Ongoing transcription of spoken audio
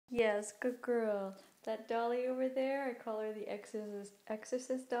Yes, good girl. That dolly over there, I call her the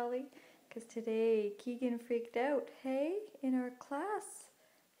exorcist dolly, because today Keegan freaked out, hey, in our class.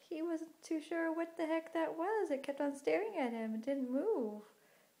 He wasn't too sure what the heck that was. It kept on staring at him and didn't move.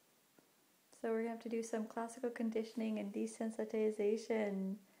 So we're going to have to do some classical conditioning and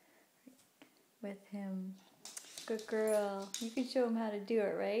desensitization with him. Good girl. You can show him how to do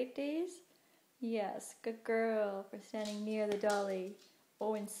it, right, Daisy? Yes, good girl for standing near the dolly.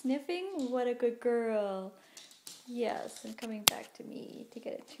 Oh, and sniffing? What a good girl. Yes, and coming back to me to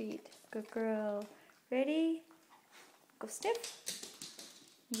get a treat. Good girl. Ready? Go sniff.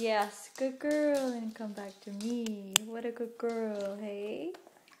 Yes, good girl, and come back to me. What a good girl, hey?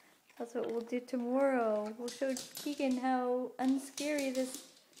 That's what we'll do tomorrow. We'll show Keegan how unscary this,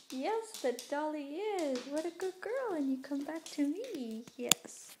 yes, that dolly is. What a good girl, and you come back to me.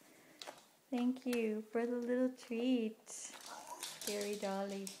 Yes. Thank you for the little treat. Scary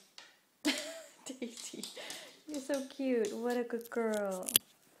dolly. Daizy, you're so cute. What a good girl.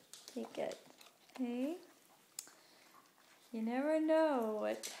 Take it. Hey? You never know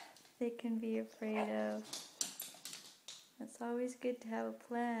what they can be afraid of. It's always good to have a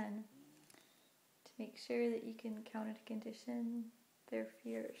plan to make sure that you can counter condition their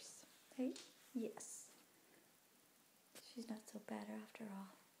fears. Hey? Yes. She's not so bad after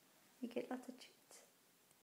all. You get lots of